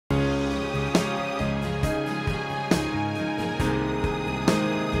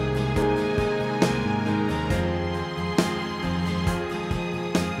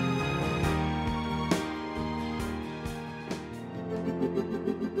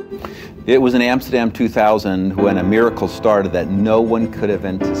It was in Amsterdam 2000 when a miracle started that no one could have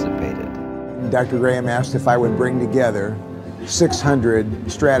anticipated. Dr. Graham asked if I would bring together 600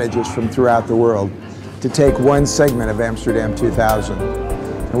 strategists from throughout the world to take one segment of Amsterdam 2000.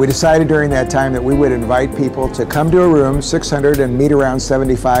 And we decided during that time that we would invite people to come to a room, 600, and meet around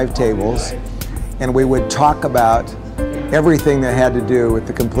 75 tables, and we would talk about everything that had to do with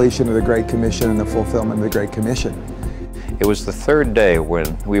the completion of the Great Commission and the fulfillment of the Great Commission. It was the third day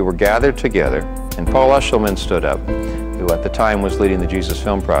when we were gathered together, and Paul Eshelman stood up, who at the time was leading the Jesus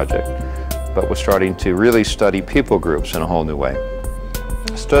Film Project, but was starting to really study people groups in a whole new way.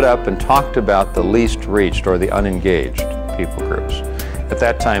 Stood up and talked about the least reached or the unengaged people groups, at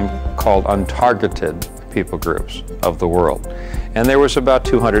that time called untargeted people groups of the world. And there was about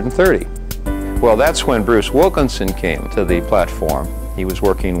 230. Well, that's when Bruce Wilkinson came to the platform. He was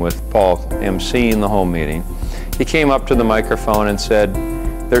working with Paul emceeing the whole meeting. He came up to the microphone and said,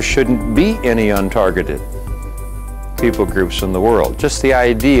 there shouldn't be any untargeted people groups in the world. Just the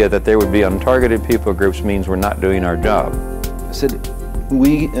idea that there would be untargeted people groups means we're not doing our job. I said,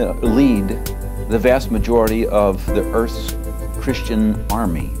 we lead the vast majority of the Earth's Christian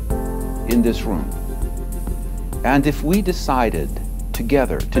army in this room. And if we decided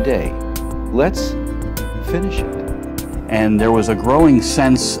together today, let's finish it. And there was a growing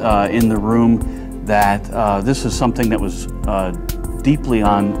sense in the room that this is something that was deeply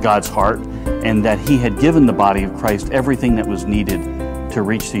on God's heart, and that He had given the body of Christ everything that was needed to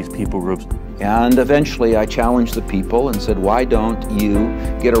reach these people groups. And eventually I challenged the people and said, why don't you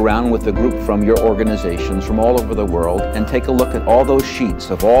get around with a group from your organizations from all over the world and take a look at all those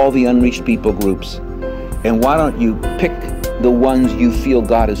sheets of all the unreached people groups, and why don't you pick the ones you feel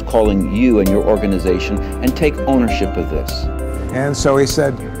God is calling you and your organization and take ownership of this. And so he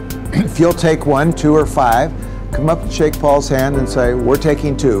said, if you'll take 1, 2, or 5, come up and shake Paul's hand and say, we're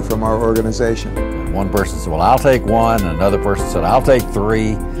taking 2 from our organization. One person said, well, I'll take 1, and another person said, I'll take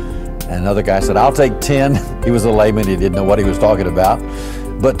 3, and another guy said, I'll take 10. He was a layman, he didn't know what he was talking about.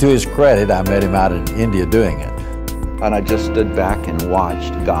 But to his credit, I met him out in India doing it. And I just stood back and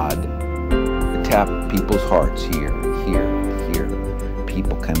watched God tap people's hearts here, here, here.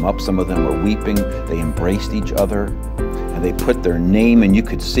 People came up, some of them were weeping, they embraced each other, and they put their name, and you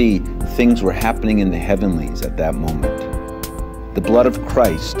could see things were happening in the heavenlies at that moment. The blood of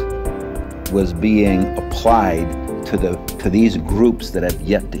Christ was being applied to these groups that have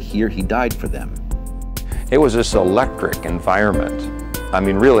yet to hear He died for them. It was this electric environment. I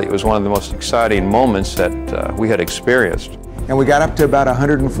mean, really, it was one of the most exciting moments that we had experienced. And we got up to about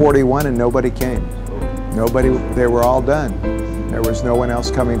 141 and nobody came. Nobody, they were all done. There was no one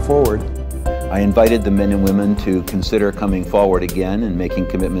else coming forward. I invited the men and women to consider coming forward again and making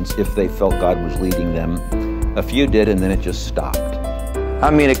commitments if they felt God was leading them. A few did, and then it just stopped. I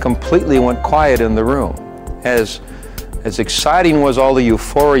mean, it completely went quiet in the room. As exciting was all the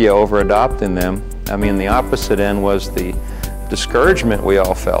euphoria over adopting them, I mean, the opposite end was the discouragement we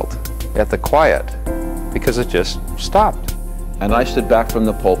all felt at the quiet, because it just stopped. And I stood back from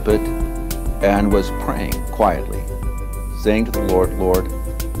the pulpit and was praying quietly, saying to the Lord, Lord,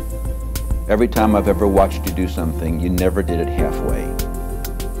 every time I've ever watched you do something, you never did it halfway.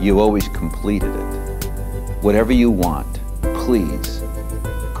 You always completed it. Whatever you want, please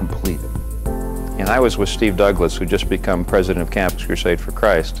complete it. And I was with Steve Douglas, who just become president of Campus Crusade for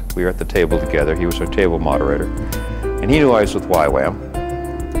Christ. We were at the table together. He was our table moderator. And he knew I was with YWAM.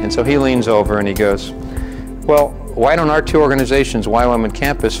 And so he leans over and he goes, well, why don't our 2 organizations, YWAM and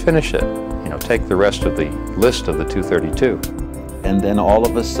Campus, finish it? You know, take the rest of the list of the 232. And then all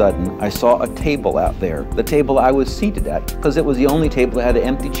of a sudden, I saw a table out there, the table I was seated at, because it was the only table that had an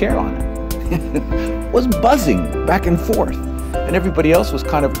empty chair on it. Was buzzing back and forth. And everybody else was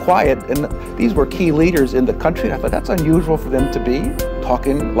kind of quiet, and these were key leaders in the country. And I thought, that's unusual for them to be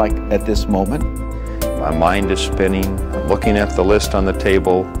talking like at this moment. My mind is spinning. I'm looking at the list on the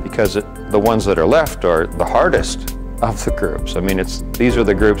table, because the ones that are left are the hardest of the groups. I mean, these are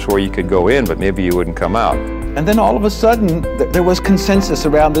the groups where you could go in, but maybe you wouldn't come out. And then all of a sudden, there was consensus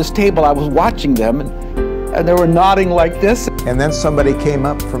around this table. I was watching them, and they were nodding like this. And then somebody came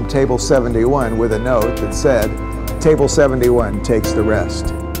up from table 71 with a note that said, table 71 takes the rest.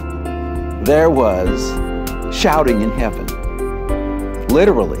 There was shouting in heaven.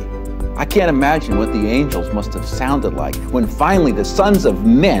 Literally. I can't imagine what the angels must have sounded like when finally the sons of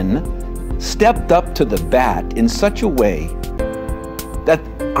men stepped up to the bat in such a way that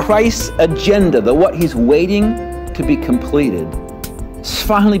Christ's agenda, what He's waiting to be completed, has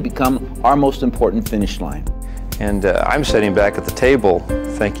finally become our most important finish line. And I'm sitting back at the table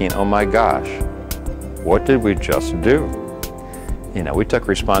thinking, oh my gosh, what did we just do? You know, we took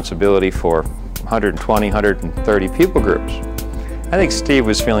responsibility for 120, 130 people groups. I think Steve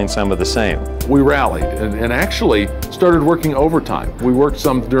was feeling some of the same. We rallied and actually started working overtime. We worked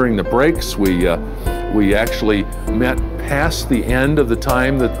some during the breaks. We actually met past the end of the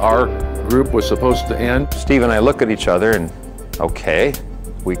time that our group was supposed to end. Steve and I look at each other and, okay,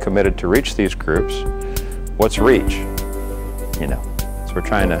 we committed to reach these groups. What's reach? You know, so we're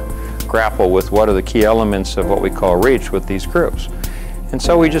trying to grapple with what are the key elements of what we call reach with these groups. And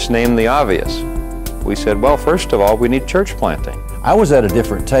so we just named the obvious. We said, well, first of all, we need church planting. I was at a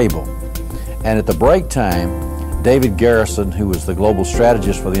different table, and at the break time, David Garrison, who was the global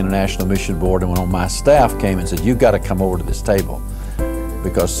strategist for the International Mission Board and on my staff, came and said, you've got to come over to this table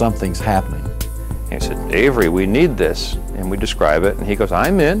because something's happening. And he said, Avery, we need this. And we describe it, and he goes,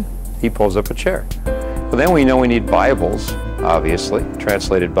 I'm in. He pulls up a chair. Well, then we know we need Bibles, obviously,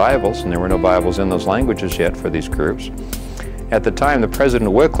 translated Bibles, and there were no Bibles in those languages yet for these groups. At the time, the president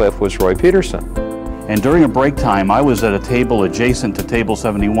of Wycliffe was Roy Peterson. And during a break time, I was at a table adjacent to Table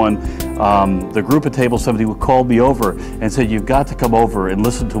 71. The group at Table 71 called me over and said, you've got to come over and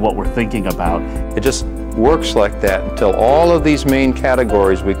listen to what we're thinking about. It just works like that until all of these main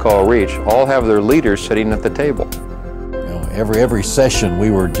categories we call reach all have their leaders sitting at the table. You know, every session we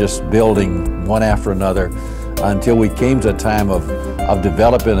were just building one after another until we came to a time of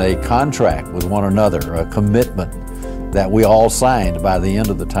developing a contract with one another, a commitment that we all signed by the end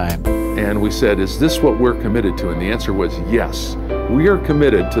of the time. And we said, is this what we're committed to? And the answer was yes. We are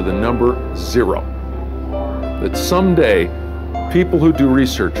committed to the number 0. That someday people who do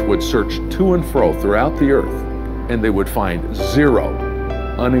research would search to and fro throughout the earth and they would find 0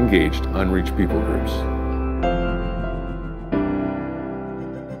 unengaged, unreached people groups.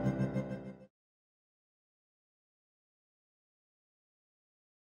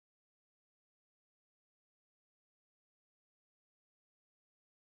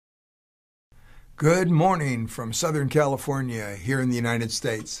 Good morning from Southern California here in the United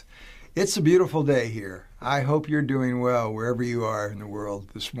States. It's a beautiful day here. I hope you're doing well wherever you are in the world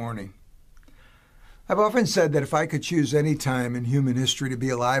this morning. I've often said that if I could choose any time in human history to be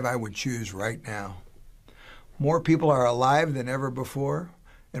alive, I would choose right now. More people are alive than ever before,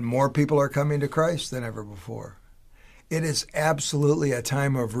 and more people are coming to Christ than ever before. It is absolutely a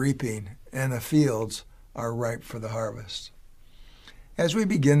time of reaping, and the fields are ripe for the harvest. As we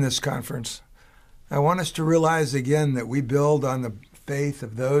begin this conference, I want us to realize again that we build on the faith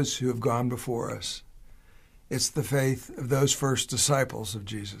of those who have gone before us. It's the faith of those first disciples of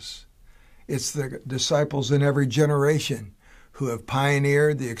Jesus. It's the disciples in every generation who have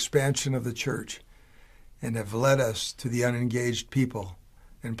pioneered the expansion of the church and have led us to the unengaged people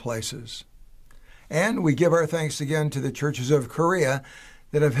and places. And we give our thanks again to the churches of Korea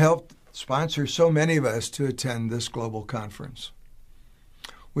that have helped sponsor so many of us to attend this global conference.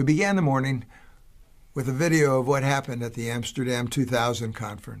 We began the morning with a video of what happened at the Amsterdam 2000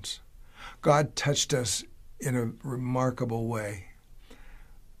 conference. God touched us in a remarkable way.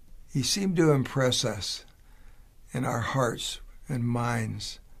 He seemed to impress us in our hearts and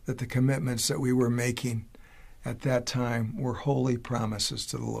minds that the commitments that we were making at that time were holy promises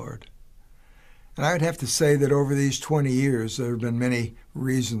to the Lord. And I would have to say that over these 20 years, there have been many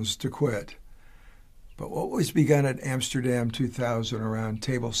reasons to quit. But what was begun at Amsterdam 2000 around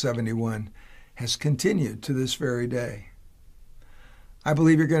Table 71 has continued to this very day. I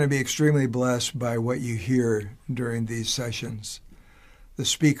believe you're going to be extremely blessed by what you hear during these sessions. The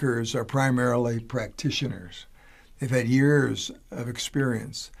speakers are primarily practitioners. They've had years of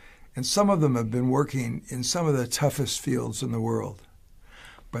experience, and some of them have been working in some of the toughest fields in the world.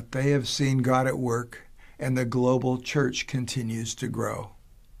 But they have seen God at work, and the global church continues to grow.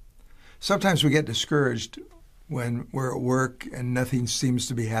 Sometimes we get discouraged when we're at work and nothing seems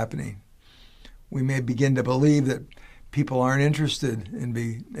to be happening. We may begin to believe that people aren't interested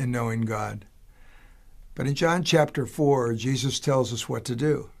in knowing God. But in John chapter 4, Jesus tells us what to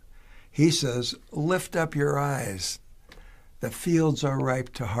do. He says, lift up your eyes. The fields are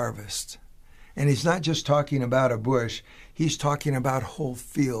ripe to harvest. And he's not just talking about a bush. He's talking about whole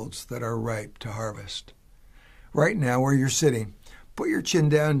fields that are ripe to harvest. Right now, where you're sitting, put your chin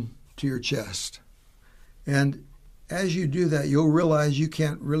down to your chest. And as you do that, you'll realize you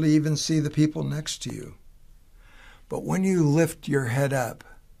can't really even see the people next to you. But when you lift your head up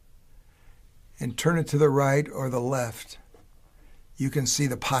and turn it to the right or the left, you can see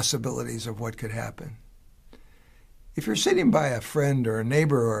the possibilities of what could happen. If you're sitting by a friend or a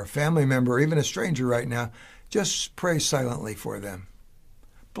neighbor or a family member or even a stranger right now, just pray silently for them.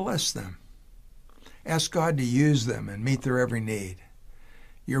 Bless them. Ask God to use them and meet their every need.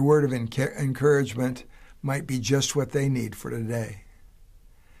 Your word of encouragement might be just what they need for today.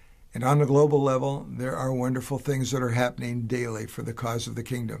 And on a global level, there are wonderful things that are happening daily for the cause of the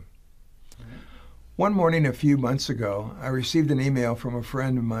kingdom. One morning a few months ago, I received an email from a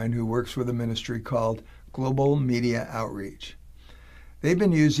friend of mine who works with a ministry called Global Media Outreach. They've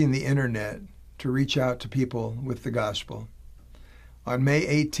been using the internet to reach out to people with the gospel. On May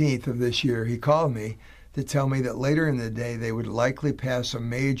 18th of this year, he called me to tell me that later in the day they would likely pass a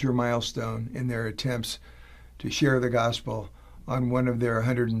major milestone in their attempts to share the gospel on one of their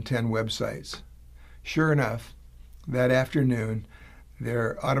 110 websites. Sure enough, that afternoon,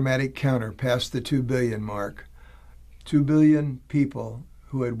 their automatic counter passed the 2 billion mark. 2 billion people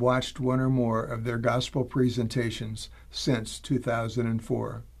who had watched one or more of their gospel presentations since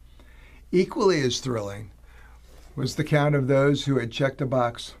 2004. Equally as thrilling was the count of those who had checked a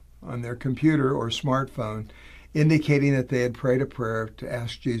box on their computer or smartphone indicating that they had prayed a prayer to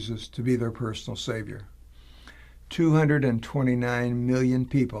ask Jesus to be their personal Savior. 229 million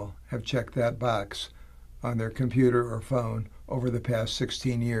people have checked that box on their computer or phone over the past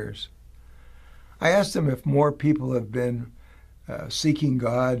 16 years. I asked him if more people have been seeking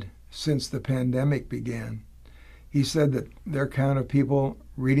God since the pandemic began. He said that their count of people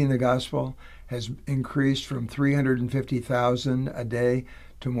reading the gospel has increased from 350,000 a day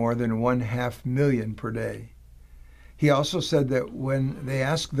to more than 500,000 per day. He also said that when they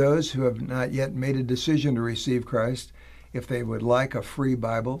ask those who have not yet made a decision to receive Christ if they would like a free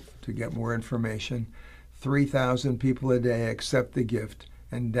Bible to get more information, 3,000 people a day accept the gift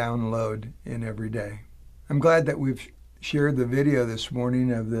and download in every day. I'm glad that we've shared the video this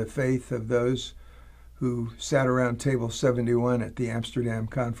morning of the faith of those who sat around table 71 at the Amsterdam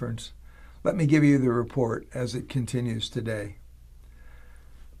conference. Let me give you the report as it continues today.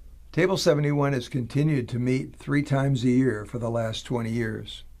 Table 71 has continued to meet 3 times a year for the last 20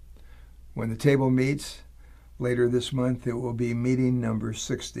 years. When the table meets later this month, it will be meeting number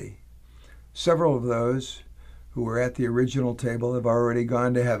 60. Several of those who were at the original table have already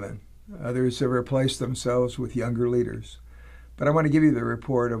gone to heaven. Others have replaced themselves with younger leaders. But I want to give you the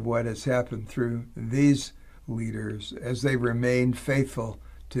report of what has happened through these leaders as they remained faithful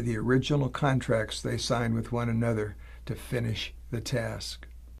to the original contracts they signed with one another to finish the task.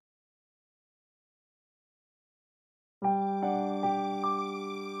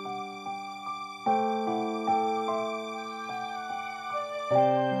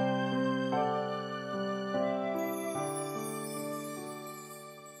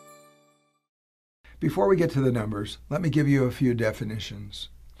 Before we get to the numbers, let me give you a few definitions.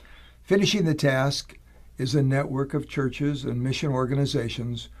 Finishing the task is a network of churches and mission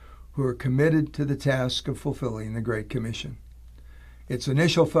organizations who are committed to the task of fulfilling the Great Commission. Its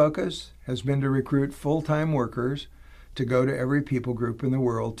initial focus has been to recruit full-time workers to go to every people group in the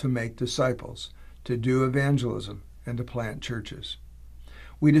world to make disciples, to do evangelism, and to plant churches.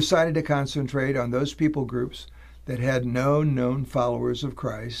 We decided to concentrate on those people groups that had no known followers of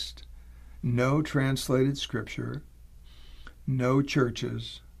Christ, no translated scripture, no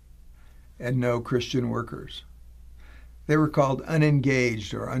churches, and no Christian workers. They were called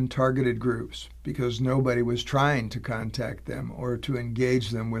unengaged or untargeted groups because nobody was trying to contact them or to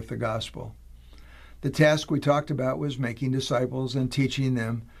engage them with the gospel. The task we talked about was making disciples and teaching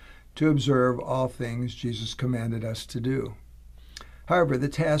them to observe all things Jesus commanded us to do. However, the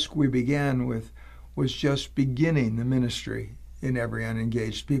task we began with was just beginning the ministry in every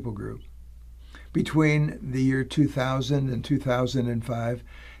unengaged people group. Between the year 2000 and 2005,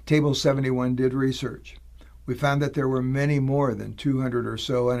 Table 71 did research. We found that there were many more than 200 or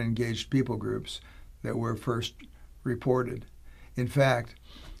so unengaged people groups that were first reported. In fact,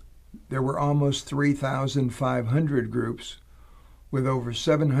 there were almost 3,500 groups with over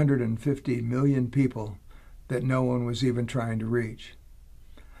 750 million people that no one was even trying to reach.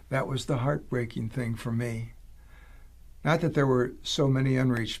 That was the heartbreaking thing for me. Not that there were so many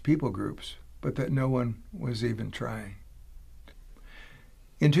unreached people groups, but that no one was even trying.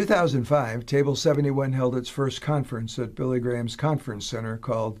 In 2005, Table 71 held its first conference at Billy Graham's conference center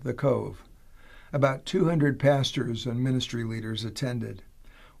called The Cove. About 200 pastors and ministry leaders attended.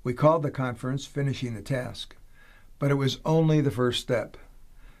 We called the conference Finishing the Task, but it was only the first step.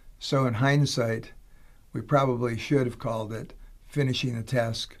 So in hindsight, we probably should have called it Finishing the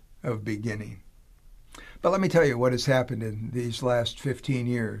Task of Beginning. But let me tell you what has happened in these last 15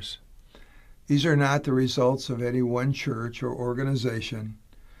 years. These are not the results of any one church or organization.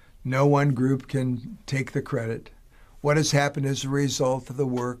 No one group can take the credit. What has happened is a result of the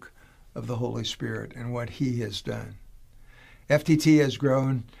work of the Holy Spirit and what He has done. FTT has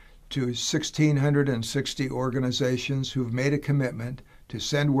grown to 1,660 organizations who've made a commitment to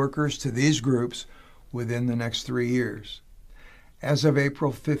send workers to these groups within the next 3 years. As of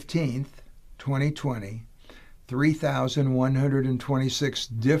April 15th, 2020, 3,126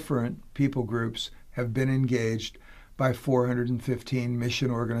 different people groups have been engaged by 415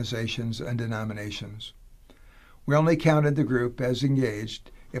 mission organizations and denominations. We only counted the group as engaged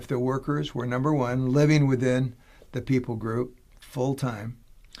if the workers were, number one, living within the people group full-time.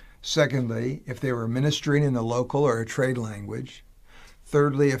 Secondly, if they were ministering in the local or a trade language.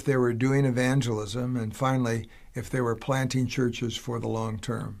 Thirdly, if they were doing evangelism. And finally, if they were planting churches for the long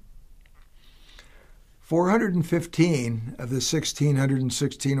term. 415 of the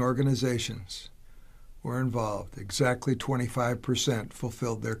 1,616 organizations were involved. Exactly 25%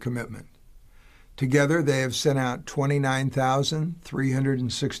 fulfilled their commitment. Together, they have sent out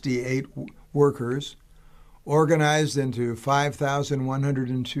 29,368 workers, organized into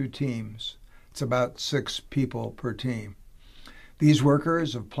 5,102 teams. It's about 6 people per team. These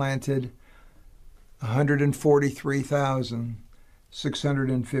workers have planted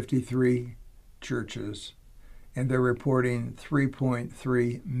 143,653 churches, and they're reporting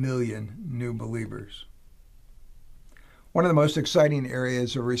 3.3 million new believers. One of the most exciting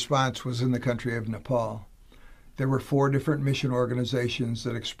areas of response was in the country of Nepal. There were 4 different mission organizations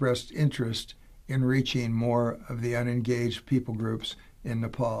that expressed interest in reaching more of the unengaged people groups in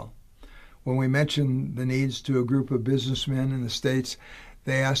Nepal. When we mentioned the needs to a group of businessmen in the States,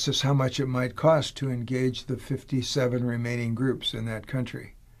 they asked us how much it might cost to engage the 57 remaining groups in that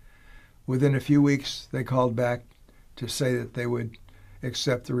country. Within a few weeks, they called back to say that they would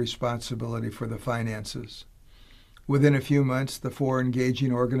accept the responsibility for the finances. Within a few months, the 4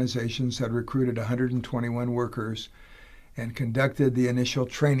 engaging organizations had recruited 121 workers and conducted the initial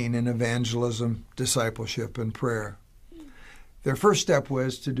training in evangelism, discipleship, and prayer. Their first step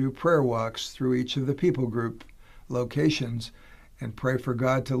was to do prayer walks through each of the people group locations and pray for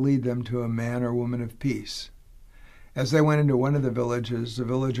God to lead them to a man or woman of peace. As they went into one of the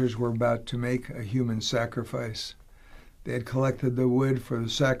villagers were about to make a human sacrifice. They had collected the wood for the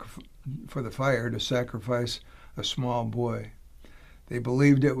fire to sacrifice a small boy. They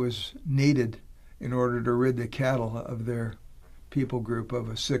believed it was needed in order to rid the cattle of their people group of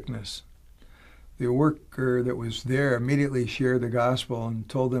a sickness. The worker that was there immediately shared the gospel and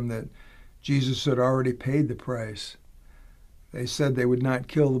told them that Jesus had already paid the price. They said they would not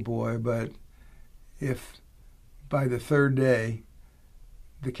kill the boy, but if by the 3rd day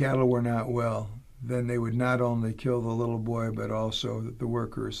the cattle were not well, then they would not only kill the little boy, but also the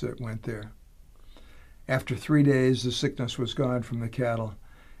workers that went there. After 3 days, the sickness was gone from the cattle,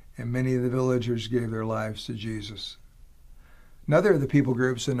 and many of the villagers gave their lives to Jesus. Another of the people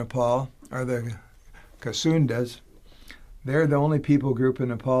groups in Nepal are the Kasundas. They're the only people group in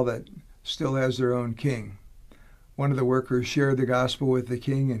Nepal that still has their own king. One of the workers shared the gospel with the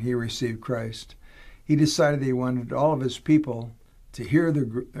king, and he received Christ. He decided he wanted all of his people to hear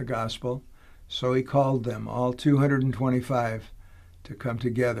the gospel, so he called them, all 225, to come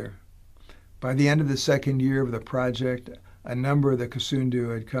together. By the end of the 2nd year of the project, a number of the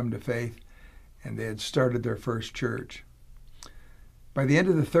Kasundu had come to faith, and they had started their first church. By the end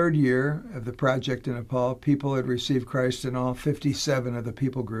of the 3rd year of the project in Nepal, people had received Christ in all 57 of the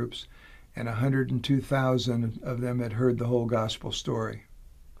people groups, and 102,000 of them had heard the whole gospel story.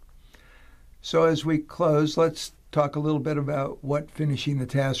 So as we close, let's talk a little bit about what finishing the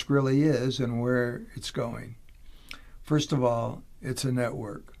task really is and where it's going. First of all, it's a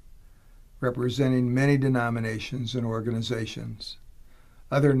network representing many denominations and organizations.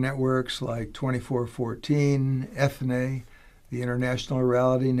 Other networks like 2414, Ethne, the International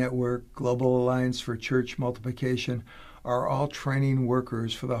Orality Network, Global Alliance for Church Multiplication are all training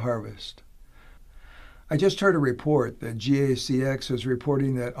workers for the harvest. I just heard a report that GACX is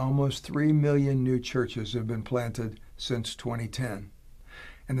reporting that almost 3 million new churches have been planted since 2010.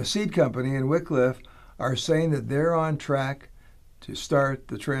 And the Seed Company and Wycliffe are saying that they're on track to start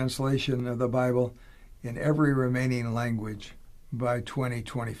the translation of the Bible in every remaining language by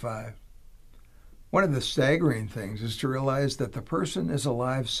 2025. One of the staggering things is to realize that the person is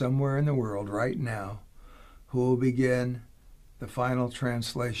alive somewhere in the world right now who will begin the final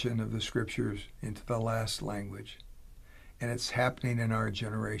translation of the Scriptures into the last language. And it's happening in our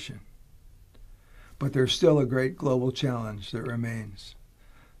generation. But there's still a great global challenge that remains.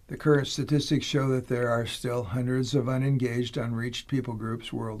 The current statistics show that there are still hundreds of unengaged, unreached people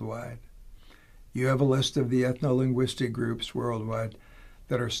groups worldwide. You have a list of the ethno-linguistic groups worldwide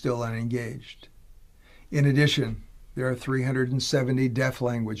that are still unengaged. In addition, there are 370 deaf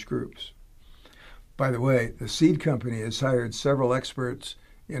language groups. By the way, the Seed Company has hired several experts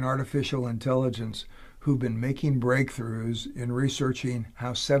in artificial intelligence who've been making breakthroughs in researching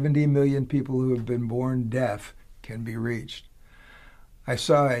how 70 million people who have been born deaf can be reached. I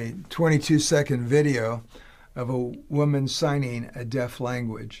saw a 22-second video of a woman signing a deaf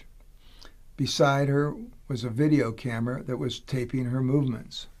language. Beside her was a video camera that was taping her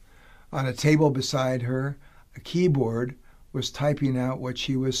movements. On a table beside her, a keyboard was typing out what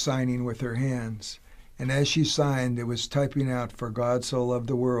she was signing with her hands. And as she signed, it was typing out, "For God so loved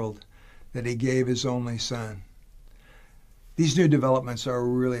the world that he gave his only son." These new developments are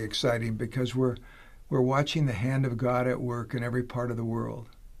really exciting because we're watching the hand of God at work in every part of the world.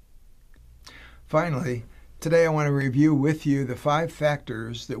 Finally, today I want to review with you the 5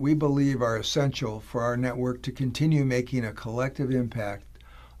 factors that we believe are essential for our network to continue making a collective impact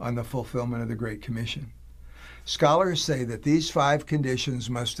on the fulfillment of the Great Commission. Scholars say that these 5 conditions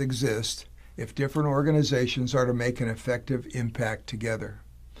must exist if different organizations are to make an effective impact together.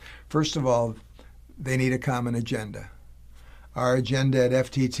 First of all, they need a common agenda. Our agenda at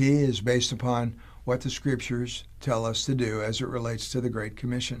FTT is based upon what the Scriptures tell us to do as it relates to the Great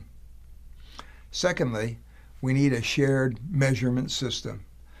Commission. Secondly, we need a shared measurement system.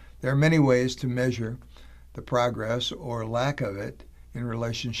 There are many ways to measure the progress or lack of it in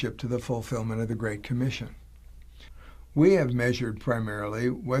relationship to the fulfillment of the Great Commission. We have measured primarily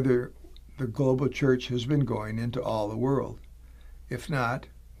whether the global church has been going into all the world. If not,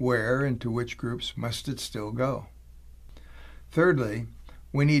 where and to which groups must it still go? Thirdly,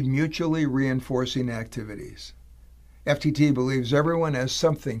 we need mutually reinforcing activities. FTT believes everyone has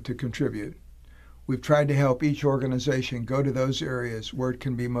something to contribute. We've tried to help each organization go to those areas where it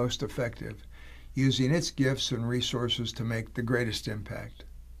can be most effective, using its gifts and resources to make the greatest impact.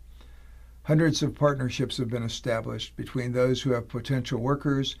 Hundreds of partnerships have been established between those who have potential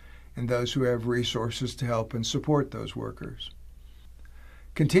workers and those who have resources to help and support those workers.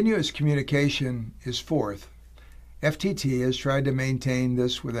 Continuous communication is fourth. FTT has tried to maintain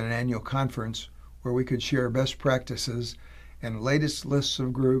this with an annual conference where we could share best practices and latest lists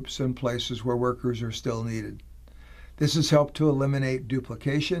of groups and places where workers are still needed. This has helped to eliminate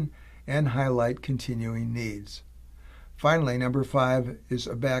duplication and highlight continuing needs. Finally, number 5 is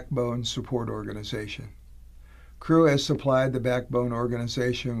a backbone support organization. Crew has supplied the backbone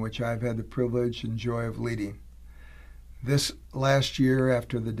organization which I've had the privilege and joy of leading. This last year,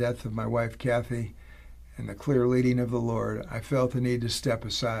 after the death of my wife Kathy and the clear leading of the Lord, I felt the need to step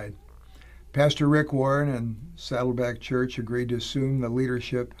aside. Pastor Rick Warren and Saddleback Church agreed to assume the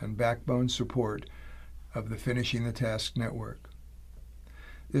leadership and backbone support of the Finishing the Task Network.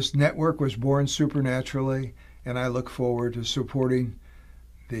 This network was born supernaturally, and I look forward to supporting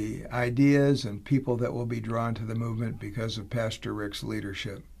the ideas and people that will be drawn to the movement because of Pastor Rick's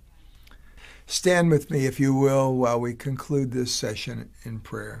leadership. Stand with me, if you will, while we conclude this session in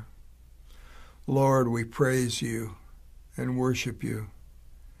prayer. Lord, we praise you and worship you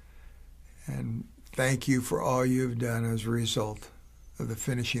and thank you for all you've done as a result of the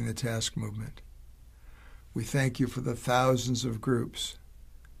Finishing the Task movement. We thank you for the thousands of groups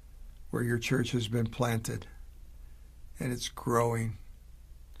where your church has been planted and it's growing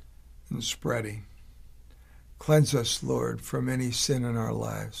and spreading. Cleanse us, Lord, from any sin in our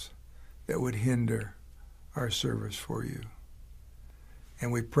lives that would hinder our service for you.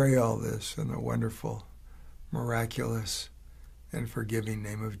 And we pray all this in the wonderful, miraculous, and forgiving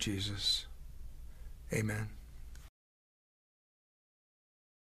name of Jesus. Amen.